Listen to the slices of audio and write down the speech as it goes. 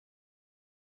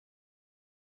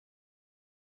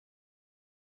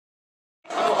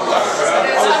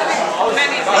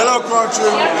up, Crown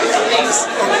Troupe?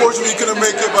 Unfortunately, you couldn't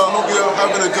make it, but I hope you're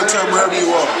having a good time wherever you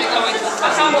are.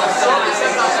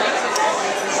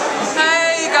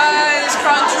 Hey guys,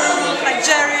 Crown Troupe,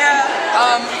 Nigeria.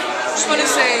 Just want to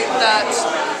say that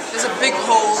there's a big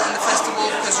hole in the festival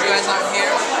because you guys aren't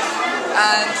here.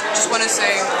 And just want to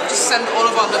say, just send all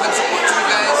of our love and support to you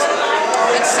guys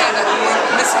and say that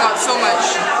we're missing out so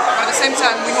much. But at the same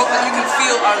time, we hope that you can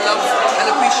feel our love and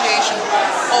appreciation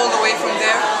all the way from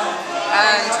there.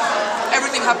 And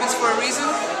everything happens for a reason.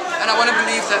 And I want to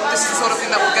believe that this is the sort of thing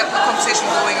that will get the conversation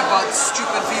going about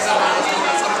stupid visa laws and all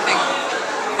that sort of thing.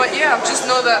 But yeah, just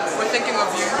know that we're thinking of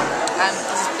you and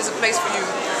there's a place for you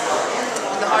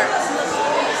in the heart.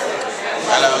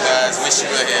 Hello guys, wish you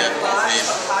were here. Bye.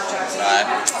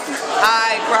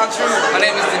 Hi, Crown Troupe. My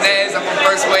name is Dinesh. I'm from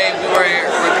First Wave. We're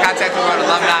Contact World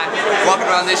alumni. Walking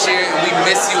around this year, and we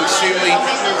miss you extremely.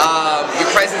 Your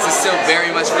presence is still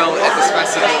very much felt at this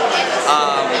festival.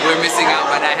 We're missing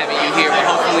out by not having you here, but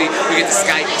hopefully we get to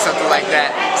Skype or something like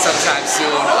that sometime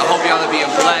soon. I hope y'all are being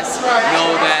blessed. Know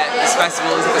that this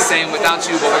festival isn't the same without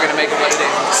you, but we're gonna make it what it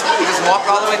is. We just walk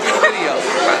all the way through the video,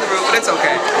 but it's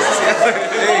okay.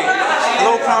 Hey,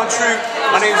 hello Crown Troupe.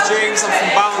 My name is James. I'm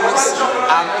from Boundless.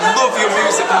 I love your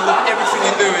music and I love everything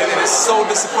you're doing, and it's so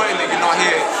disappointing that you're not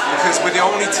here because we're the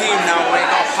only team now where you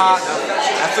got a partner.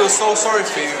 I feel so sorry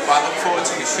for you, but I look forward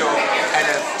to your show and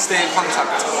stay in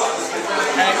contact.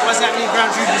 Hey, what's happening, Crown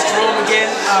Troupe? It's Jerome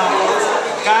again.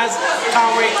 Guys,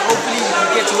 can't wait. Hopefully we can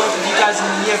get to work with you guys in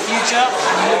the near future,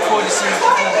 and I look forward to seeing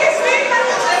you.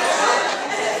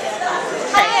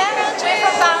 Hiya, Andre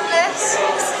from Boundless.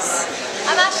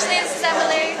 I'm Ashley, this is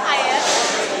Emily. Hiya.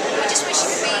 We just wish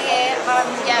you could be here.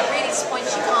 Yeah, really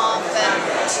disappointed you can't,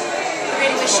 but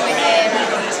really wish you were here.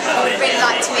 We'd really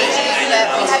like to meet you, but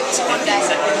we hope to one day.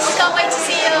 We can't wait to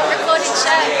see your recorded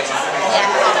show. Yeah,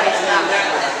 can't wait for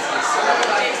that.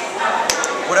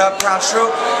 What up, Crown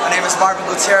Troupe? My name is Marvin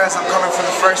Gutierrez. I'm coming from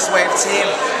the First Wave team.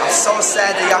 I'm so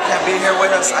sad that y'all can't be here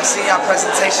with us. I seen y'all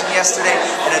presentation yesterday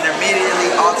and it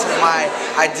immediately altered my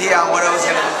idea on what it was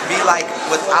going to be like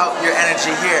without your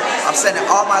energy here. I'm sending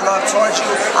all my love towards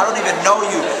you. I don't even know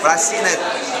you, but I seen the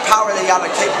power that y'all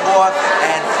are capable of,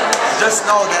 and just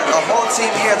know that the whole team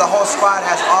here, the whole squad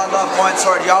has all love going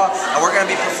toward y'all, and we're going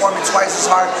to be performing twice as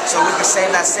hard so we can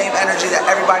save that same energy that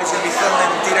everybody's going to be feeling in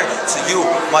the theater to you.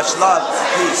 Much love.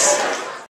 Peace.